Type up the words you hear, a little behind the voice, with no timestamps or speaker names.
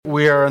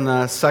we are in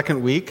the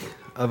second week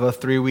of a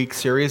 3-week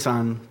series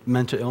on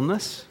mental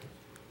illness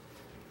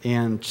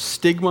and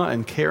stigma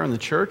and care in the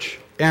church.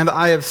 And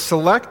I have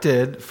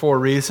selected, for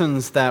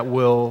reasons that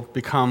will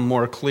become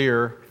more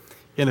clear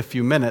in a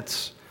few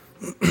minutes,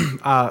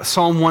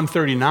 Psalm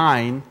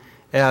 139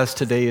 as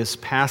today's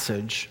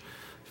passage.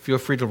 Feel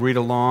free to read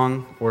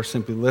along or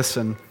simply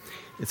listen.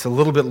 It's a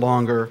little bit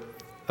longer,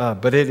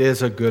 but it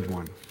is a good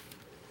one.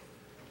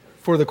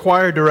 For the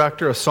choir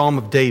director, a psalm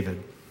of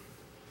David.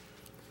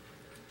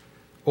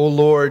 O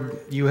Lord,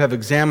 you have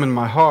examined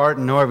my heart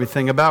and know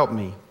everything about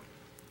me.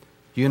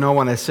 You know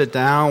when I sit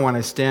down, when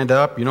I stand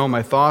up. You know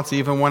my thoughts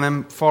even when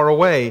I'm far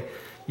away.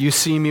 You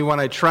see me when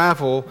I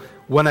travel,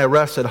 when I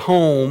rest at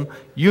home.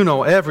 You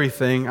know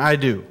everything I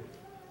do.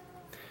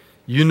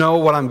 You know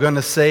what I'm going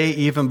to say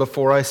even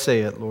before I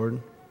say it,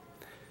 Lord.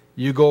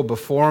 You go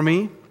before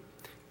me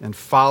and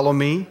follow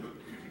me.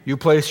 You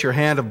place your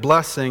hand of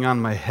blessing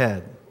on my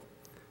head.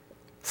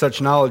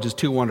 Such knowledge is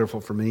too wonderful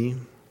for me,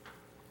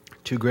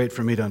 too great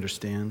for me to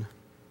understand.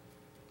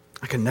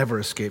 I can never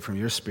escape from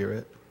your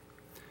spirit.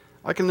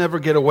 I can never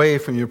get away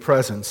from your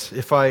presence.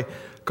 If I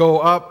go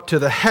up to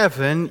the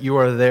heaven, you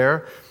are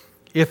there.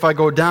 If I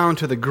go down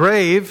to the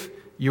grave,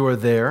 you are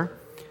there.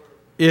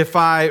 If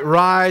I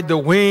ride the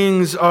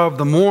wings of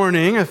the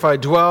morning, if I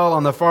dwell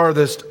on the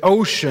farthest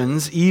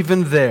oceans,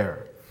 even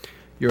there,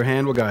 your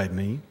hand will guide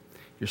me.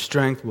 Your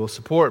strength will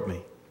support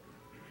me.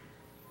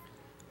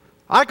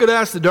 I could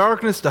ask the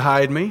darkness to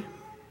hide me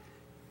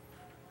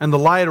and the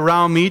light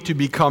around me to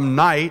become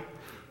night,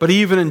 but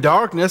even in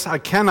darkness I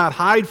cannot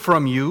hide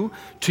from you.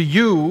 To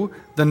you,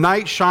 the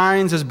night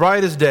shines as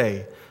bright as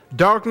day.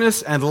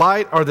 Darkness and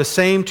light are the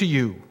same to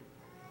you.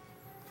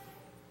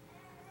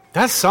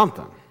 That's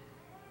something.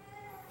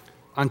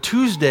 On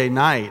Tuesday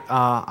night,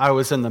 I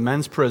was in the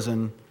men's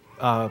prison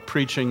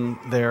preaching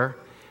there,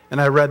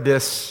 and I read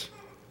this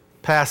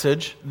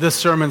passage. This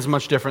sermon's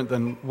much different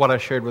than what I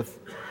shared with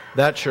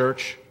that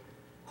church.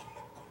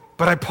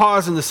 But I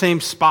paused in the same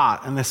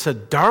spot, and I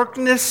said,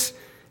 darkness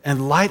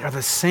and light are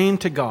the same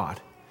to God.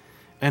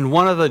 And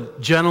one of the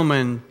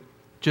gentlemen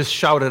just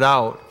shouted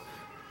out,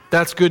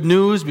 that's good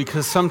news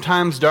because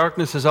sometimes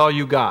darkness is all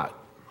you got.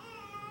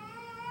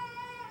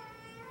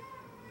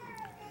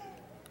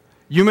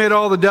 You made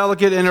all the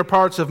delicate inner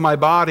parts of my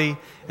body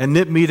and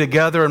knit me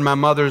together in my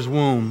mother's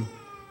womb.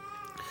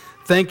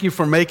 Thank you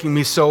for making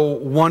me so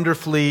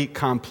wonderfully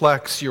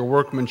complex. Your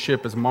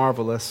workmanship is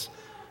marvelous.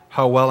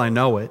 How well I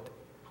know it.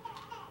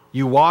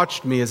 You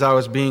watched me as I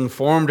was being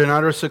formed in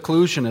utter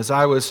seclusion, as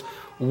I was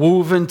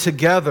woven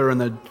together in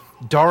the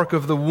dark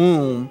of the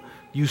womb.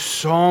 You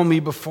saw me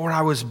before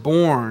I was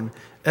born.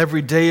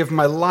 Every day of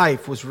my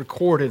life was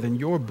recorded in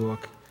your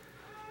book.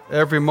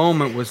 Every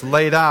moment was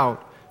laid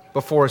out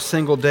before a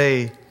single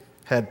day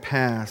had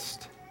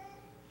passed.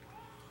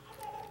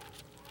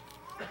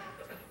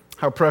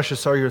 How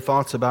precious are your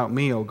thoughts about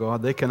me, O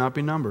God. They cannot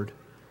be numbered.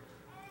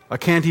 I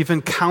can't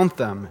even count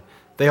them.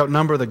 They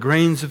outnumber the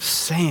grains of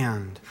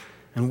sand.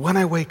 And when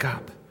I wake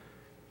up,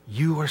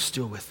 you are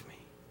still with me.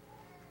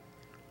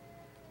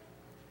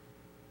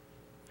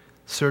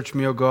 Search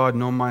me, O God,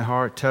 know my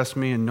heart, test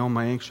me and know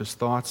my anxious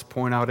thoughts,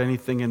 point out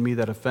anything in me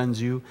that offends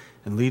you,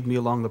 and lead me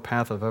along the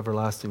path of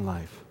everlasting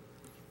life.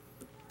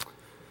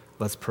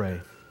 Let's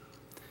pray.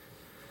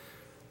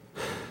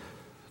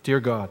 Dear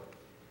God,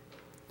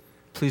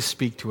 please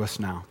speak to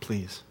us now,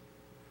 please.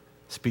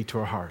 Speak to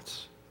our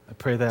hearts. I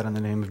pray that in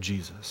the name of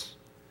Jesus.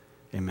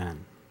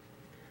 Amen.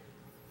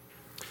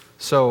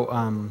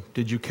 So,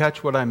 did you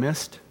catch what I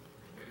missed?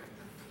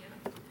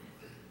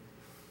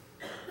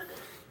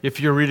 If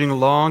you're reading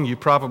along, you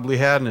probably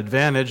had an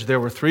advantage. There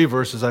were 3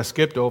 verses I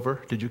skipped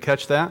over. Did you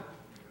catch that?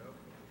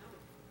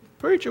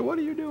 Preacher, what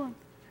are you doing?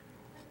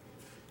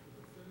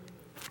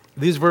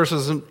 These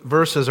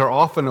verses are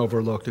often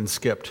overlooked and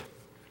skipped.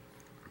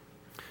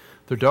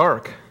 They're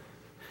dark.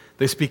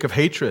 They speak of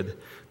hatred.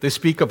 They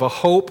speak of a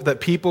hope that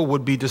people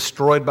would be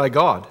destroyed by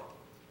God.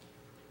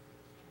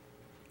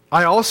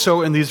 I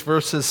also, in these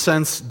verses,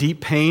 sense deep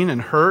pain and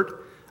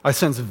hurt. I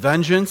sense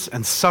vengeance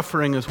and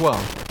suffering as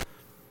well.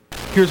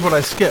 Here's what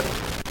I skipped.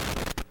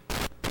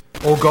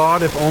 Oh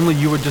God, if only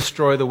you would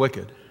destroy the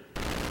wicked.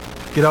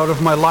 Get out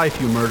of my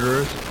life, you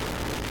murderers.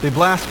 They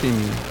blaspheme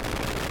you.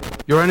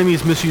 Your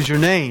enemies misuse your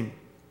name.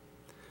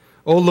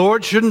 Oh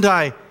Lord, shouldn't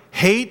I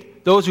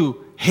hate those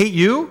who hate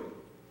you?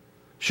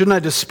 Shouldn't I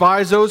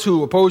despise those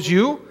who oppose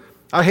you?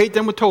 I hate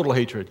them with total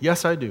hatred.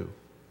 Yes, I do.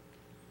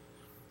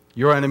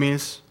 Your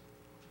enemies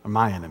are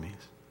my enemies.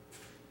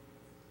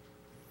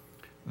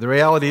 The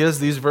reality is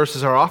these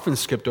verses are often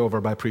skipped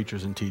over by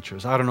preachers and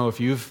teachers. I don't know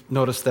if you've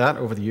noticed that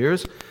over the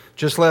years.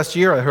 Just last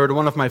year, I heard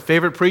one of my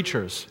favorite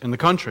preachers in the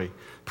country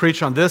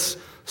preach on this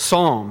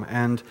psalm,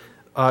 and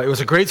it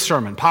was a great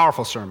sermon,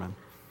 powerful sermon.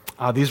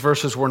 These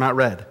verses were not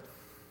read.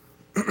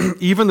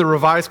 Even the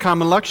Revised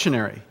Common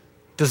Lectionary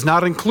does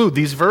not include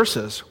these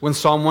verses when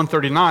Psalm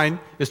 139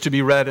 is to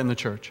be read in the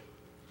church.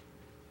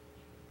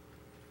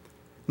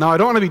 Now, I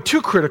don't want to be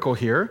too critical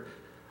here.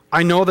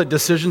 I know that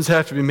decisions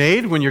have to be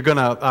made when you're going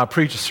to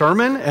preach a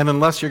sermon, and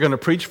unless you're going to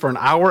preach for an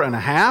hour and a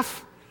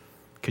half,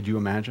 Could you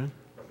imagine?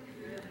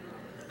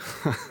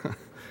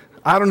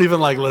 I don't even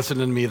like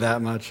listening to me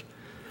that much.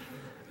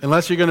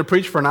 Unless you're going to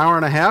preach for an hour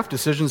and a half,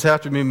 decisions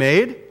have to be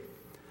made.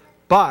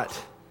 But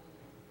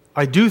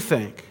I do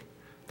think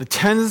the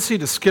tendency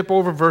to skip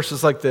over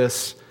verses like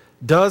this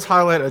does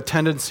highlight a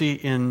tendency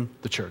in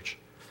the church,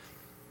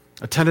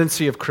 a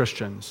tendency of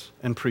Christians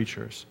and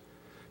preachers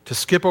to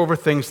skip over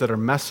things that are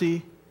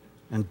messy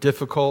and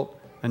difficult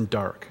and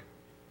dark.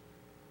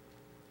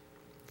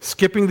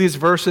 Skipping these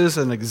verses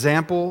is an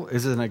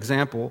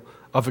example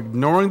of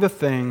ignoring the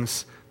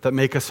things that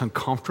make us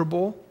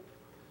uncomfortable,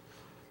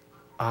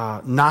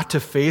 not to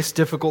face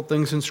difficult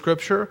things in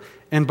Scripture,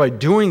 and by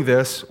doing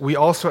this, we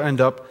also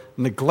end up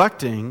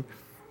neglecting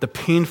the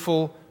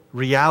painful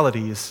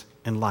realities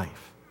in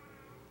life.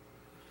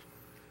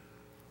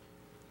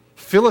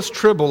 Phyllis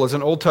Tribble is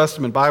an Old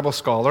Testament Bible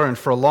scholar, and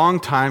for a long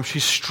time she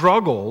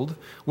struggled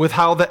with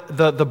how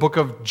the book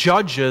of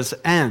Judges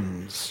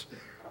ends.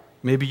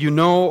 Maybe you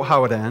know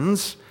how it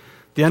ends.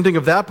 The ending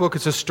of that book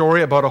is a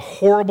story about a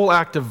horrible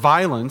act of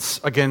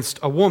violence against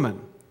a woman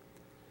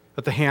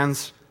at the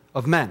hands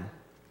of men.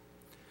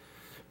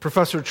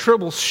 Professor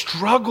Tribble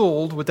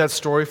struggled with that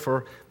story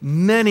for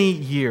many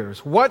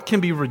years. What can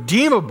be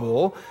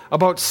redeemable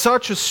about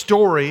such a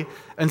story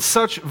and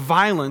such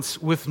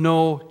violence with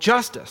no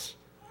justice?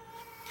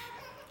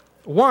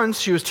 Once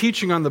she was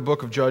teaching on the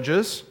book of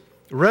Judges,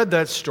 read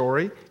that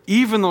story,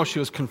 even though she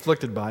was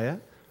conflicted by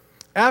it.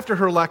 After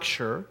her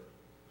lecture,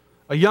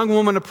 a young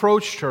woman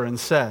approached her and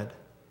said,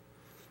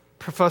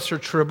 "Professor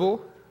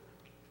Tribble,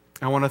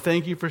 I want to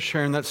thank you for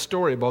sharing that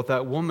story about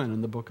that woman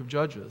in the book of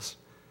Judges.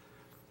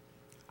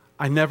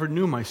 I never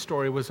knew my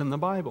story was in the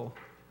Bible."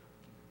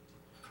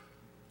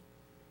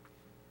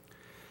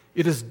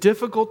 It is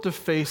difficult to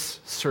face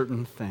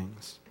certain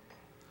things,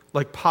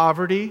 like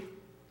poverty,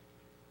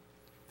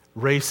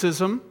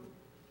 racism,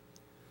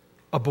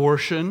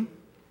 abortion,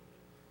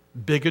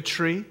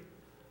 bigotry,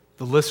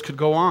 the list could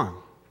go on,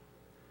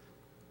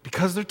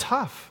 because they're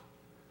tough.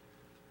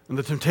 And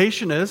the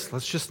temptation is,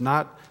 let's just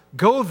not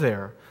go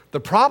there.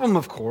 The problem,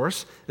 of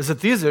course, is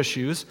that these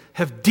issues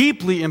have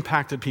deeply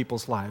impacted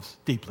people's lives,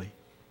 deeply.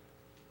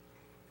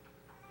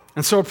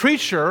 And so a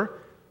preacher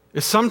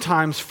is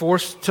sometimes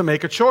forced to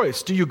make a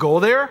choice. Do you go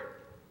there,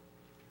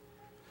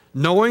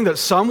 knowing that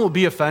some will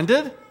be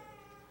offended?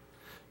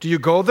 Do you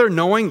go there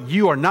knowing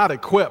you are not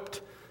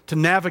equipped to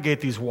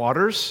navigate these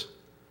waters?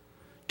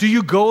 Do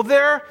you go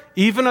there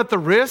even at the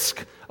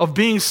risk of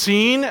being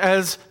seen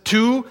as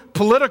too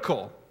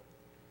political?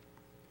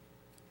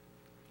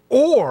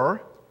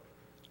 Or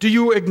do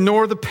you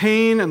ignore the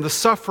pain and the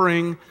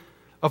suffering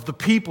of the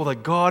people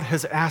that God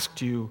has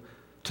asked you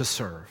to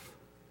serve?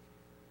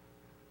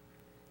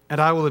 And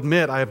I will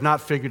admit, I have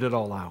not figured it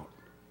all out.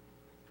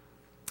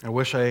 I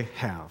wish I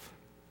have.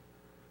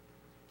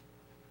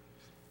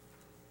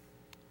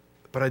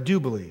 But I do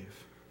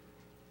believe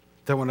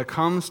that when it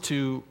comes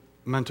to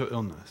mental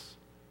illness,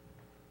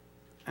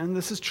 and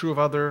this is true of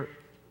other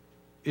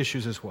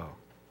issues as well,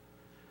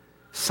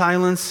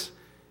 silence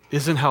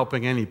isn't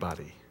helping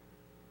anybody.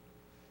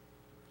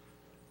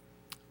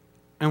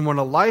 And when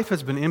a life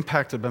has been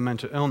impacted by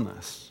mental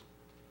illness,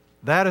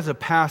 that is a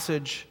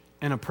passage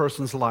in a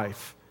person's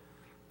life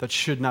that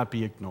should not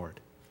be ignored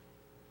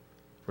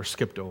or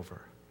skipped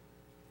over.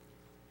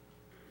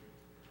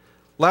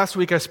 Last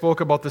week I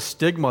spoke about the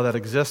stigma that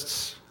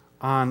exists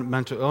on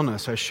mental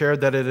illness. I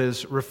shared that it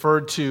is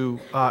referred to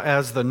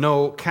as the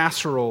no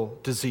casserole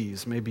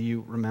disease. Maybe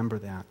you remember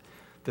that.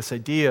 This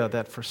idea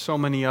that for so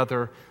many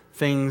other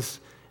things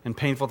and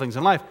painful things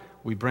in life,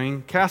 we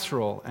bring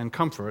casserole and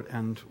comfort,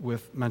 and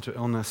with mental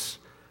illness,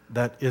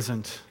 that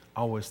isn't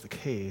always the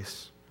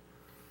case.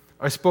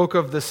 I spoke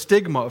of the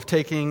stigma of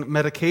taking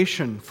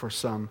medication for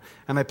some,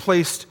 and I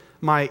placed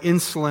my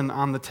insulin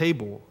on the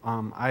table.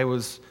 I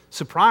was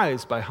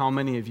surprised by how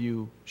many of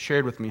you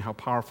shared with me how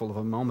powerful of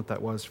a moment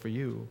that was for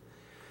you.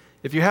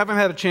 If you haven't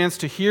had a chance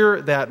to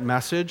hear that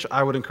message,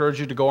 I would encourage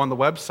you to go on the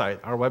website,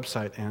 our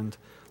website, and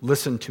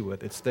listen to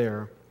it. It's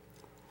there.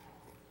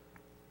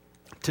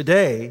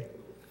 Today,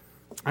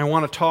 I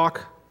want to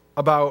talk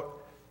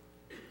about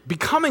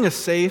becoming a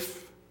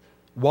safe,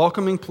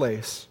 welcoming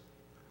place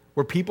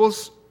where people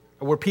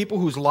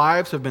whose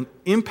lives have been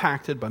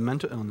impacted by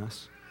mental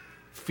illness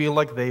feel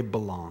like they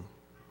belong.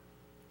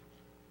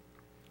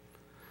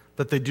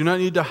 That they do not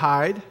need to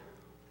hide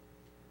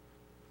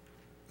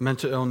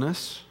mental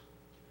illness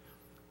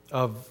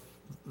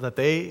that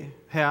they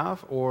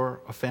have, or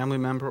a family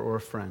member or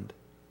a friend.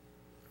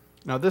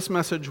 Now, this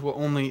message will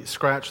only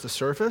scratch the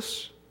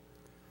surface.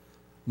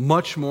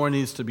 Much more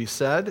needs to be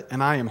said,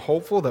 and I am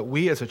hopeful that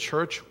we as a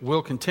church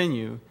will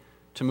continue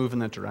to move in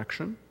that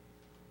direction.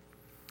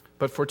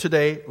 But for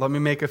today, let me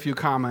make a few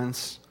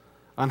comments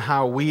on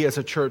how we as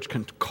a church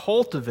can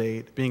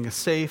cultivate being a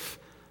safe,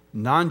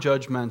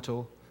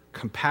 non-judgmental,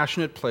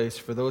 compassionate place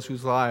for those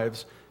whose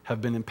lives have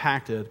been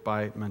impacted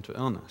by mental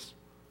illness.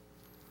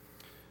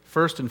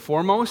 First and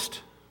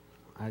foremost,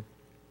 I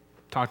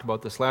talked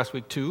about this last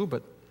week too,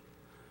 but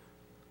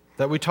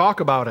that we talk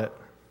about it.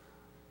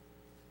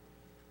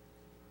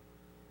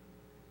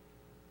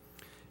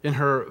 In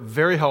her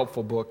very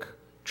helpful book,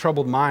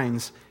 Troubled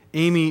Minds,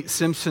 Amy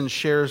Simpson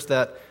shares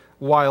that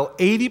while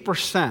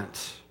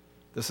 80%,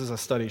 this is a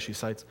study she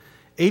cites,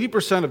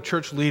 80% of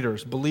church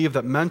leaders believe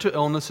that mental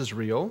illness is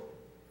real,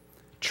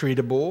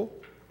 treatable,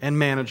 and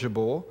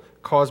manageable,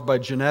 caused by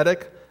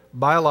genetic,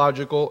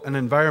 biological, and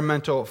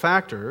environmental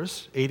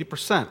factors.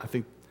 80%, I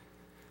think,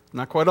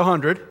 not quite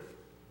 100,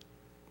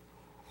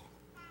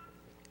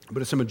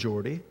 but it's a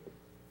majority.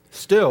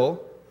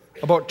 Still,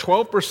 about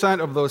 12%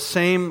 of those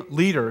same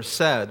leaders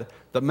said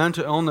that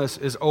mental illness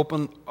is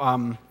only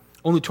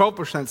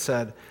 12%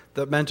 said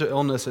that mental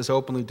illness is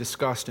openly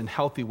discussed in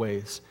healthy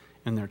ways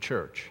in their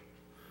church.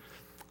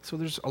 So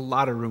there's a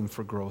lot of room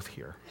for growth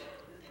here.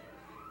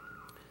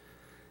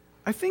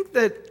 I think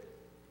that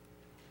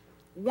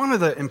one of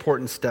the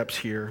important steps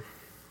here,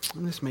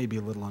 and this may be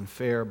a little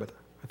unfair, but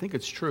I think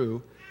it's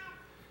true,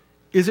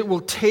 is it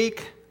will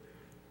take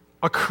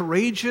a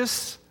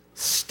courageous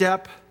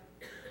step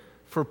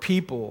for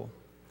people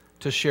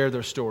to share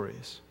their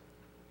stories.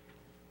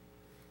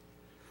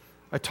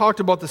 I talked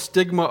about the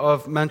stigma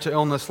of mental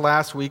illness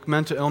last week.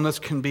 Mental illness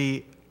can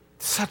be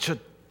such a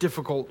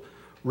difficult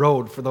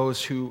road for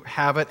those who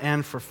have it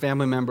and for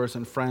family members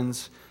and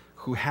friends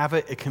who have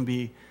it. It can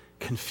be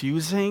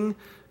confusing.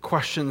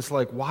 Questions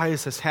like, why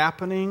is this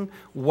happening?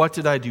 What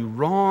did I do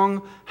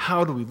wrong?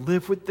 How do we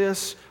live with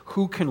this?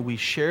 Who can we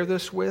share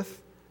this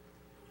with?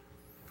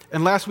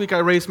 And last week I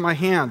raised my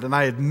hand and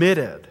I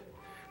admitted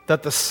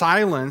that the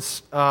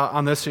silence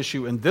on this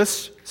issue in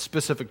this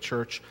specific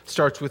church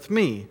starts with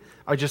me.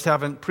 I just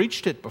haven't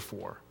preached it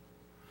before.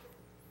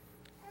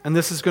 And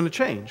this is going to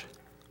change.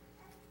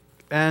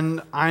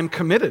 And I'm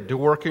committed to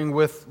working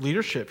with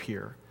leadership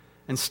here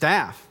and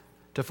staff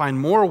to find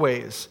more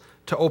ways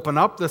to open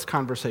up this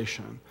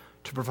conversation,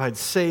 to provide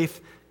safe,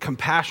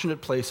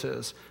 compassionate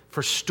places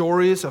for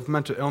stories of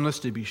mental illness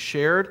to be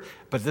shared.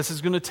 But this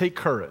is going to take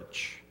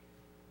courage,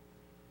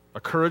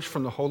 a courage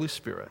from the Holy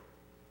Spirit.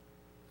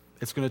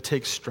 It's going to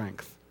take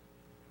strength.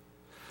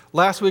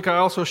 Last week, I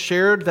also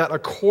shared that a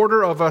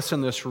quarter of us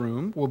in this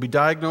room will be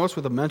diagnosed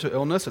with a mental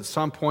illness at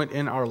some point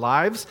in our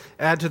lives.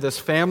 Add to this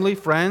family,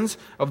 friends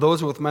of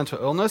those with mental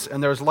illness,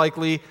 and there's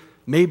likely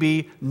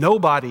maybe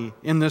nobody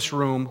in this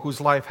room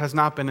whose life has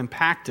not been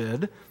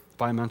impacted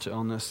by mental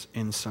illness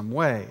in some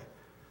way.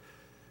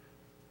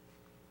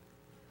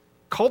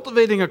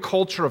 Cultivating a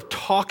culture of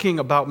talking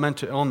about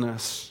mental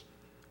illness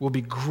will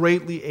be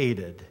greatly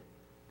aided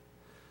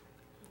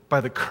by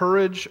the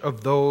courage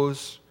of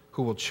those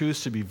who will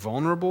choose to be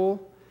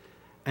vulnerable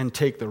and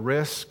take the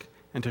risk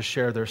and to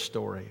share their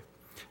story.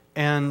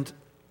 And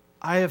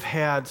I have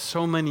had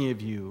so many of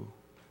you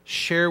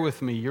share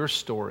with me your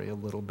story a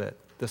little bit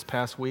this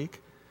past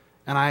week,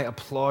 and I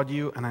applaud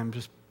you, and I'm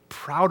just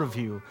proud of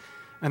you,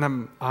 and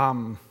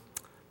I'm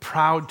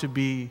proud to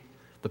be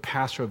the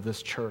pastor of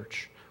this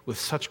church with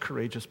such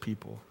courageous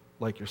people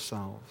like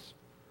yourselves.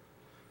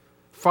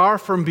 Far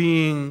from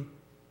being,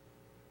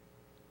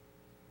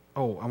 I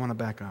want to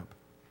back up.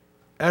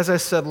 As I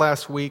said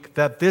last week,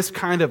 that this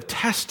kind of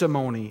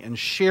testimony and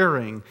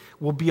sharing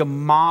will be a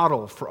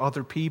model for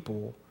other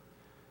people.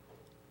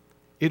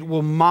 It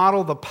will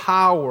model the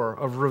power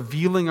of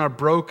revealing our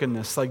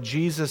brokenness like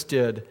Jesus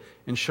did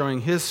in showing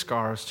his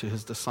scars to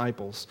his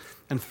disciples.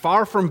 And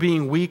far from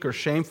being weak or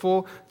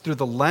shameful, through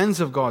the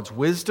lens of God's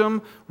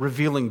wisdom,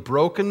 revealing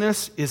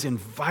brokenness is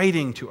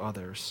inviting to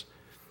others.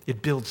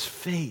 It builds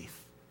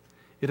faith.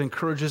 It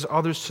encourages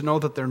others to know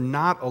that they're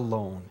not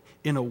alone.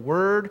 In a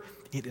word,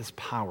 it is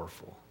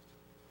powerful.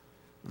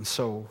 And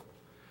so,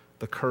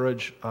 the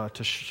courage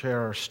to share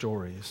our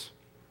stories.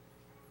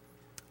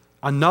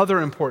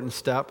 Another important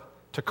step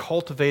to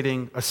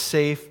cultivating a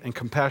safe and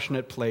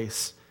compassionate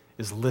place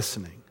is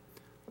listening.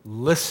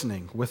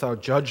 Listening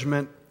without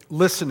judgment,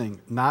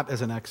 listening not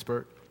as an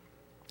expert,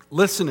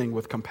 listening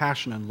with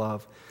compassion and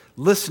love,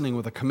 listening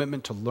with a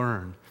commitment to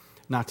learn,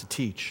 not to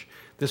teach.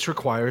 This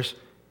requires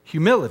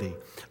humility.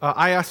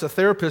 I asked a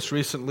therapist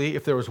recently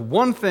if there was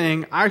one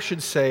thing I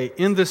should say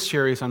in this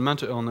series on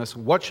mental illness,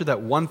 what should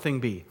that one thing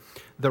be?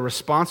 The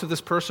response of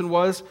this person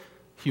was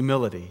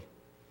humility.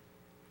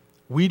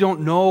 We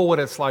don't know what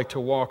it's like to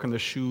walk in the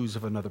shoes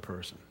of another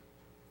person.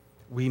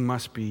 We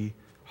must be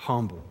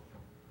humble.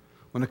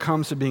 When it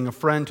comes to being a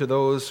friend to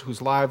those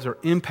whose lives are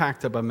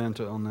impacted by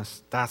mental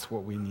illness, that's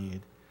what we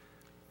need.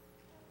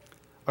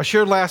 I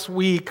shared last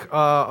week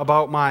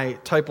about my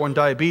type 1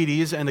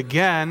 diabetes, and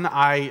again,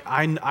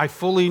 I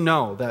fully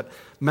know that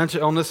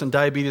mental illness and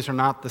diabetes are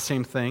not the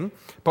same thing.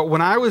 But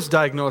when I was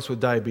diagnosed with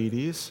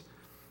diabetes,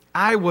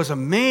 I was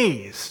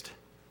amazed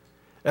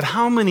at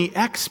how many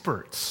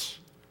experts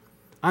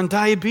on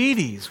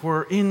diabetes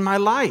were in my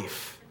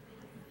life.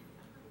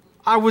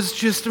 I was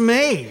just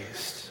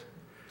amazed.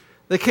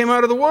 They came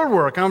out of the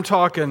woodwork. I'm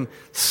talking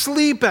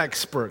sleep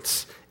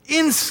experts,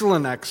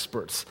 insulin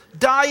experts,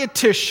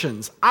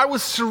 dietitians. I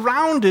was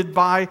surrounded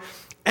by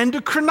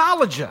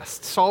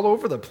endocrinologists all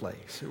over the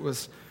place.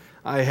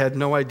 I had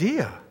no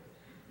idea.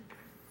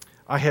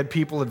 I had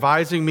people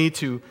advising me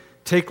to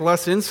take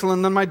less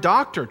insulin than my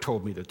doctor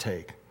told me to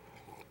take.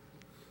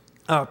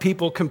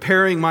 People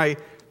comparing my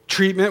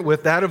treatment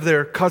with that of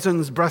their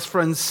cousin's best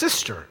friend's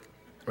sister,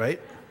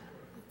 right?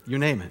 You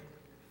name it.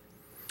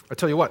 I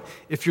tell you what,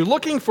 if you're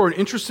looking for an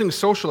interesting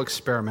social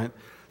experiment,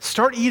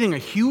 start eating a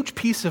huge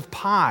piece of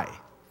pie.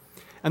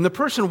 And the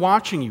person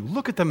watching you,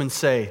 look at them and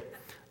say,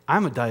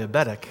 I'm a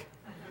diabetic.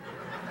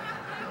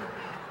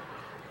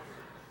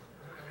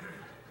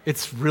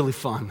 It's really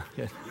fun.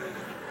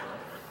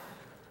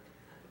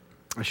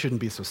 I shouldn't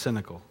be so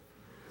cynical.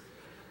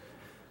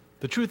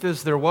 The truth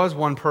is, there was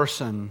one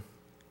person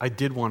I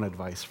did want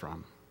advice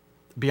from,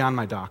 beyond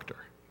my doctor.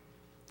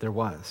 There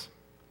was.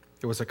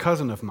 It was a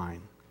cousin of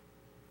mine.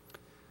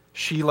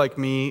 She, like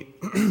me,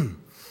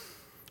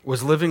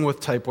 was living with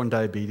type 1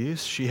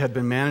 diabetes. She had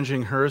been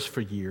managing hers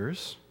for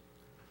years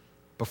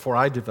before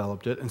I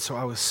developed it, and so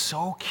I was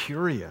so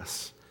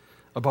curious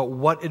about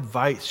what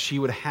advice she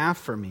would have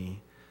for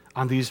me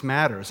on these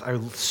matters. I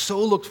so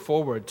looked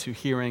forward to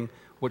hearing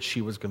what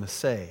she was going to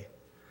say.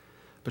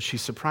 But she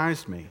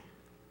surprised me.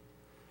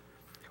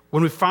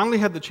 When we finally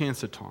had the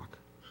chance to talk,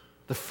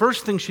 the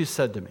first thing she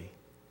said to me,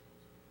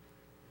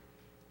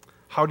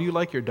 how do you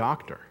like your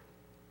doctor?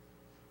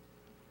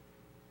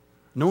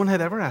 No one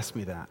had ever asked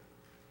me that,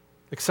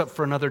 except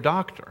for another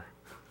doctor.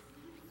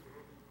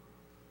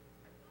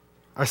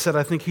 I said,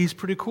 I think he's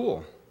pretty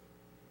cool.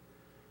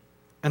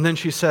 And then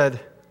she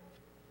said,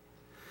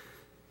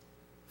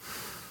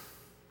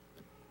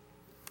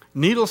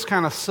 needles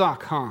kind of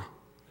suck, huh?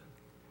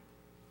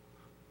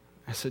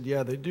 I said,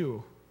 yeah, they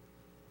do.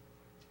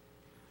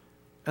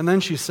 And then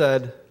she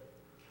said,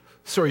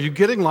 so are you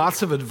getting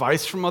lots of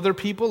advice from other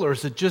people, or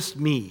is it just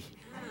me?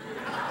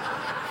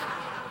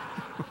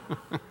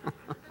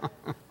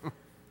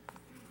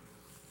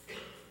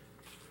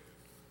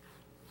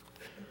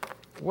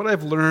 What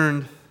I've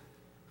learned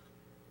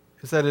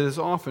is that it is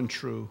often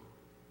true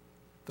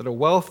that a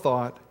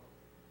well-thought,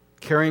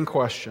 caring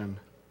question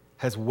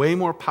has way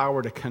more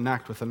power to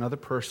connect with another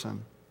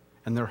person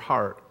and their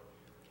heart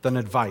than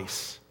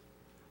advice,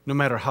 no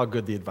matter how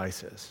good the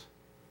advice is.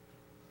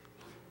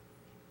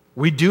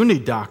 We do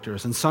need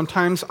doctors, and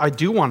sometimes I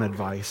do want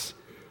advice,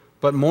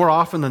 but more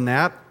often than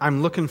that,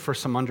 I'm looking for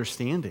some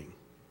understanding.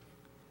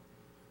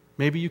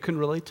 Maybe you can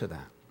relate to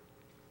that.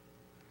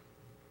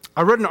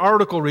 I read an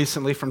article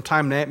recently from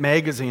Time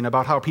magazine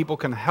about how people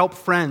can help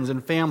friends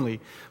and family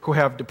who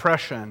have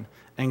depression,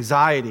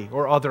 anxiety,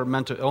 or other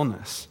mental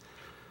illness.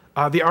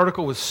 The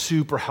article was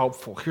super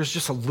helpful. Here's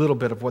just a little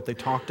bit of what they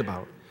talked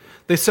about.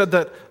 They said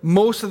that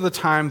most of the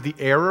time the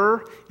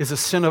error is a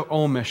sin of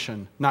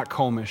omission, not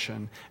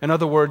commission. In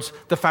other words,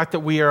 the fact that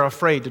we are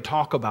afraid to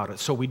talk about it,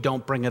 so we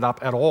don't bring it up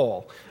at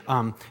all,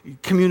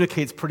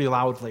 communicates pretty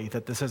loudly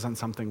that this isn't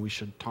something we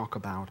should talk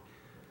about.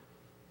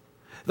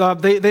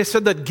 They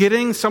said that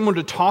getting someone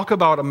to talk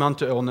about a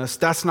mental illness,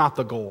 that's not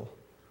the goal.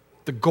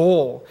 The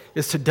goal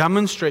is to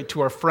demonstrate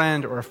to our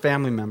friend or a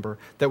family member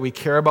that we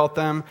care about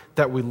them,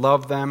 that we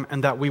love them,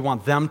 and that we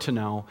want them to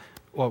know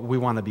we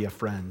want to be a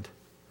friend.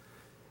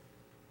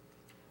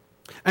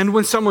 And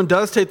when someone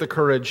does take the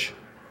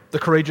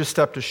courageous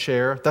step to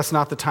share, that's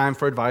not the time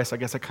for advice. I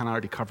guess I kind of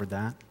already covered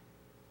that.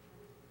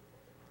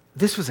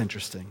 This was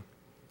interesting.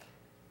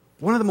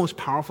 One of the most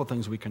powerful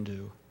things we can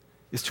do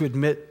is to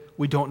admit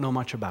we don't know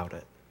much about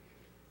it.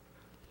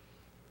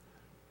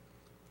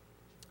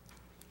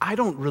 I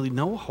don't really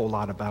know a whole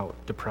lot about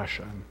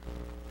depression.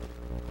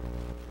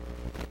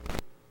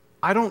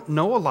 I don't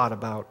know a lot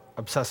about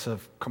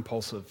obsessive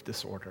compulsive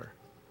disorder.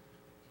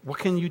 What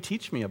can you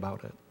teach me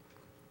about it?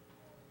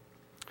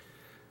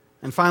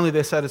 And finally,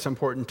 they said it's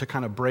important to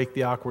kind of break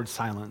the awkward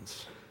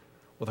silence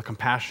with a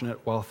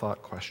compassionate,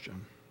 well-thought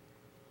question.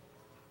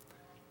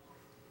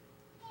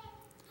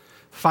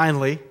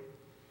 Finally,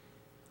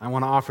 I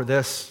want to offer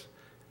this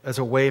as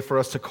a way for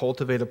us to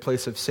cultivate a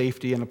place of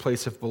safety and a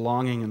place of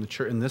belonging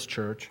in this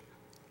church,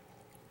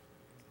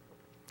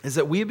 is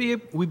that we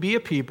be a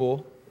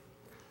people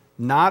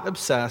not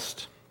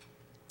obsessed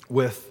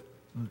with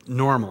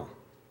normal.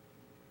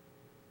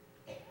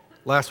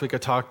 Last week I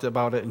talked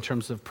about it in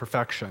terms of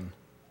perfection.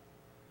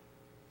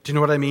 Do you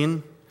know what I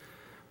mean?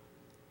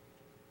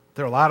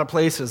 There are a lot of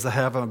places that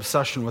have an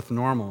obsession with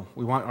normal.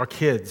 We want our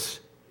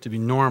kids to be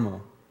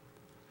normal.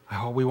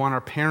 We want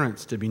our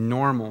parents to be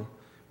normal.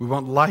 We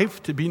want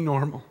life to be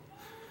normal.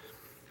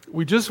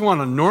 We just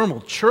want a normal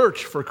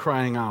church, for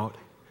crying out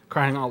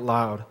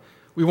loud.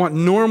 We want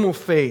normal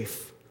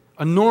faith,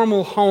 a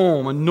normal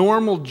home, a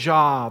normal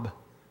job.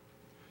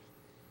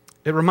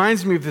 It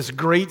reminds me of this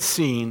great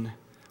scene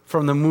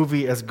from the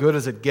movie As Good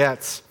as It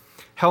Gets.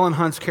 Helen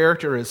Hunt's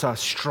character is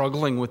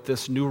struggling with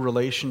this new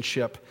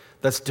relationship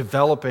that's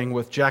developing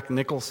with Jack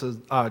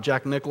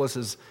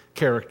Nicklaus's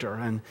character,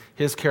 and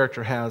his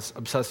character has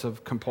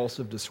obsessive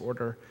compulsive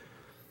disorder.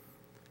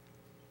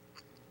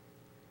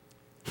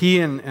 He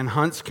and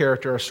Hunt's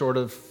character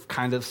are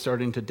kind of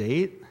starting to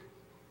date,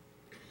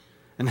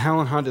 and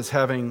Helen Hunt is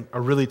having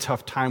a really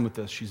tough time with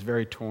this. She's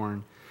very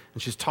torn,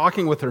 and she's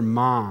talking with her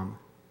mom,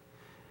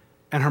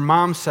 and her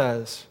mom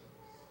says,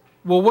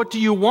 "Well, what do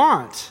you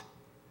want?"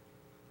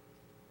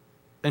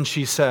 And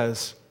she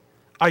says,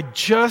 "I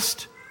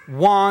just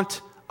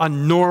want a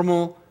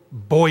normal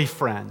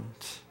boyfriend."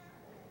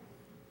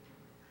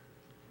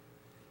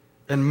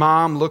 And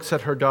mom looks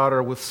at her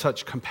daughter with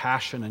such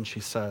compassion and she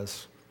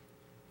says,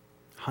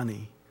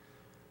 "Honey,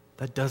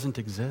 that doesn't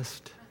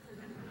exist."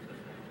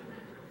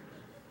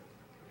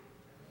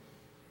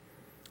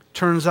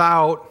 Turns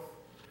out,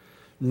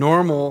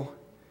 normal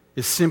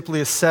is simply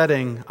a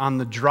setting on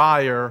the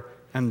dryer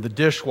and the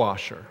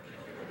dishwasher.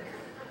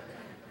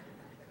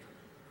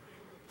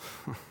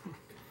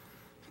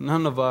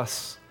 None of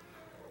us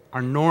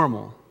are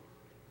normal.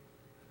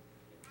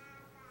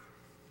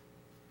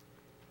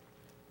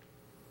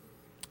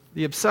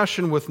 The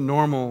obsession with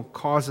normal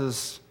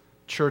causes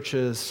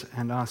churches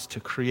and us to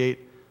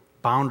create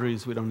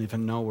boundaries we don't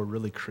even know we're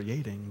really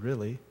creating,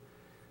 really.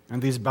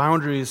 And these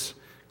boundaries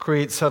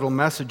create subtle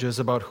messages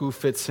about who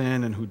fits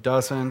in and who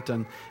doesn't.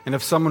 And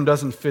if someone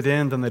doesn't fit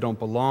in, then they don't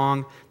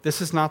belong. This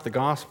is not the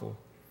gospel.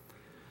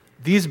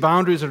 These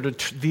boundaries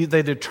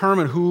they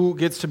determine who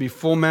gets to be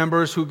full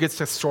members, who gets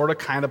to sort of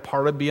kind of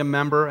part of be a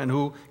member, and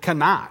who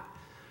cannot.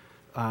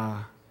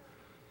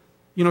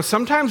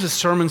 Sometimes a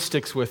sermon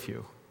sticks with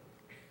you.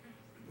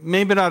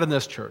 Maybe not in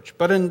this church,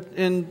 but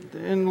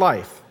in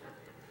life.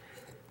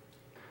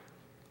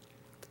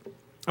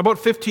 About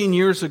 15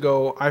 years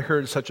ago, I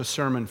heard such a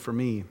sermon for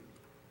me.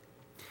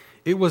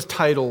 It was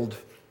titled,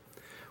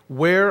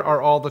 "Where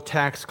Are All the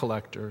Tax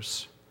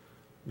Collectors?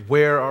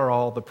 Where Are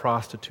All the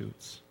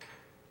Prostitutes?"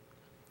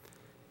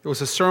 It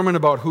was a sermon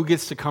about who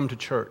gets to come to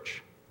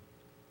church.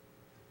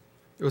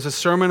 It was a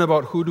sermon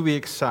about who do we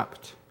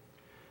accept.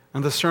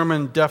 And the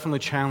sermon definitely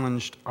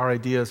challenged our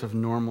ideas of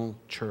normal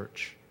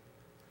church.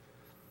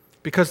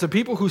 Because the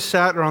people who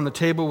sat around the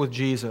table with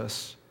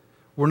Jesus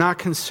were not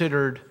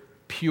considered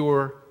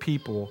pure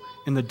people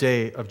in the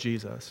day of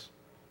Jesus.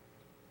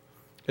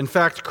 In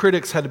fact,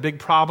 critics had a big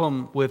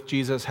problem with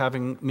Jesus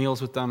having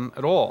meals with them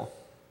at all.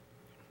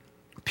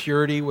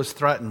 Purity was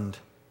threatened.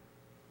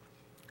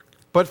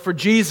 But for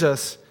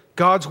Jesus,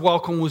 God's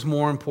welcome was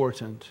more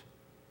important.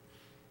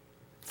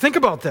 Think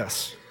about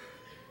this.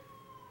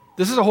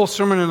 This is a whole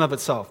sermon in and of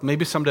itself.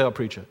 Maybe someday I'll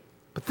preach it.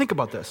 But think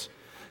about this.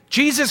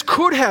 Jesus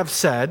could have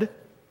said,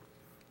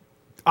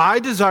 "I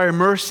desire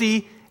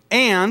mercy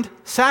and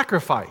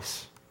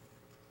sacrifice."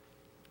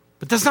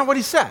 But that's not what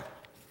he said.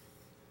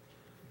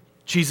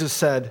 Jesus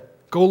said,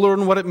 "Go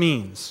learn what it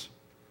means.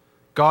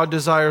 God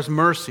desires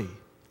mercy,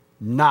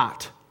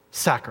 not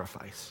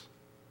sacrifice."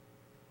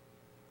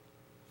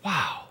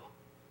 Wow.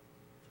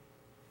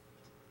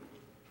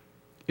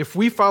 If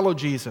we follow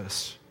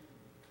Jesus,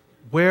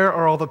 where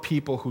are all the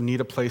people who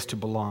need a place to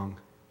belong?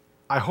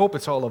 I hope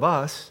it's all of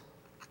us,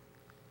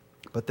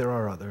 but there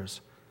are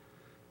others.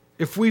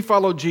 If we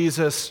follow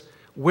Jesus,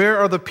 where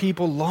are the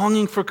people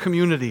longing for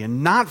community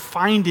and not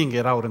finding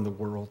it out in the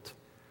world?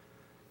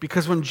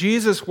 Because when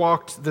Jesus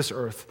walked this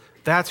earth,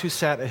 that's who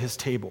sat at his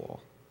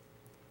table.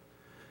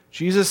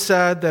 Jesus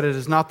said that it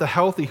is not the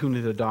healthy who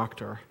need a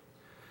doctor.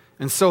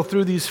 And so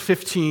through these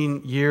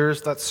 15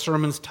 years, that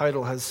sermon's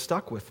title has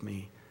stuck with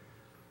me.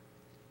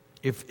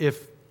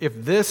 If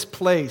this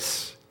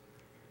place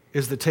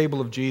is the table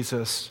of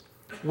Jesus,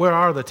 where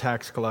are the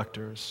tax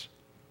collectors?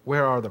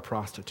 Where are the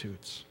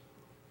prostitutes?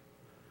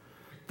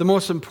 The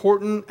most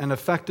important and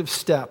effective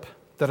step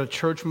that a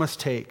church must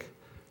take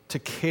to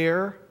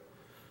care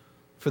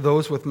for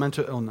those with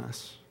mental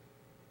illness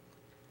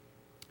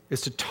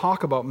is to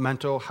talk about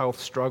mental health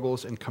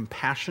struggles in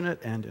compassionate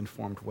and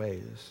informed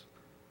ways.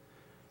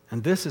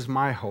 And this is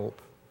my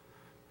hope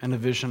and a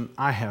vision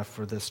I have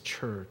for this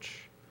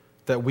church,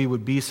 that we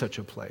would be such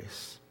a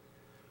place,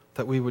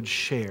 that we would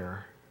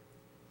share,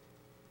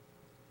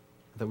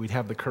 that we'd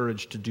have the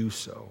courage to do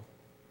so,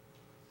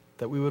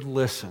 that we would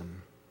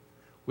listen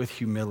with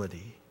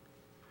humility,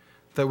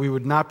 that we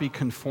would not be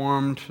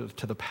conformed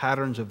to the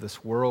patterns of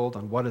this world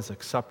and what is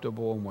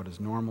acceptable and what is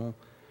normal,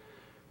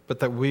 but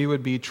that we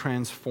would be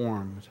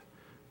transformed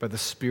by the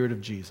Spirit of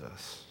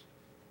Jesus.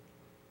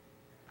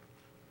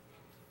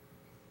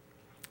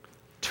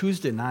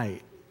 Tuesday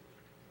night,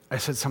 I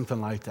said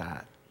something like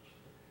that,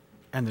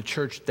 and the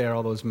church there,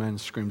 all those men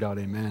screamed out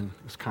amen.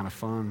 It was kind of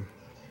fun.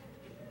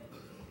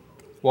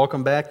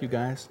 Welcome back, you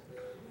guys.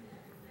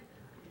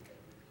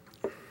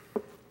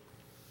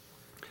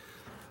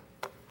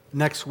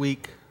 Next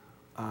week,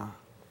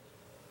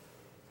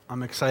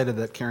 I'm excited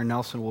that Karen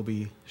Nelson will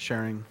be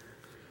sharing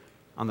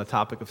on the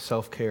topic of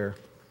self-care.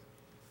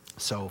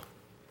 So,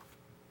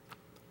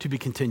 to be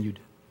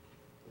continued.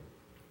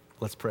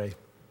 Let's pray.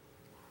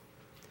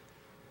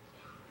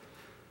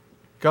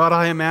 God,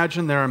 I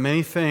imagine there are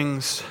many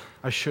things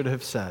I should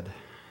have said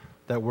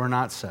that were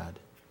not said.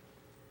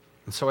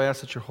 And so I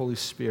ask that your Holy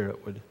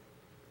Spirit would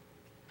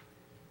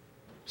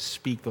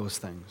speak those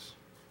things.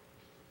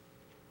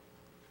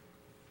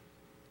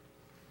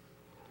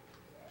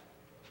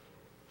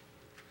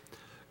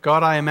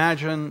 God, I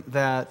imagine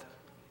that,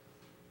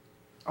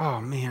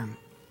 oh man,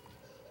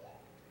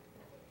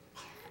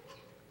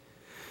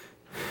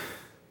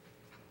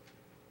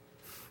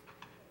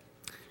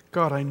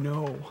 God, I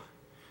know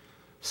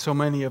so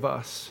many of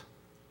us,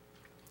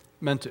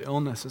 mental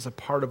illness is a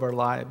part of our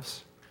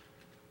lives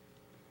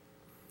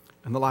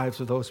and the lives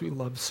of those we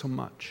love so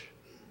much.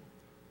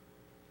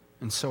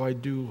 And so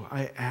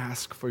I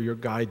ask for your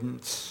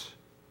guidance,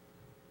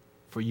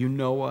 for you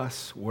know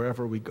us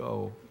wherever we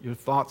go. Your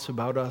thoughts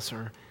about us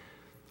are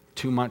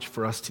too much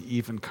for us to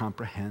even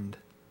comprehend.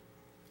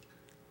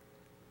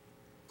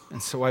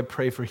 And so I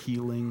pray for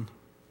healing.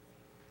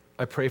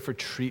 I pray for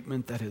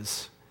treatment that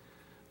is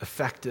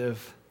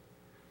effective.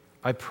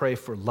 I pray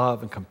for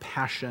love and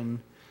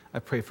compassion. I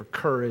pray for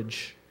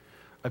courage.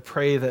 I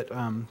pray that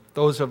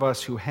those of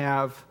us who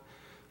have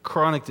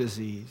chronic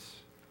disease,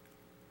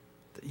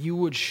 that you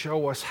would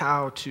show us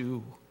how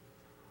to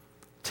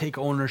take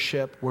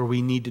ownership where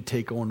we need to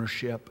take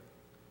ownership.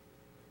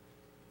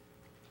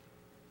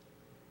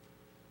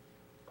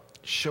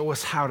 Show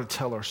us how to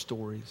tell our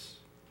stories.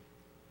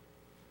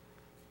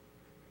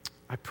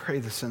 I pray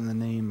this in the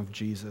name of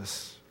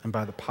Jesus and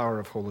by the power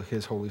of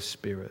His Holy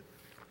Spirit.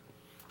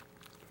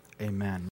 Amen.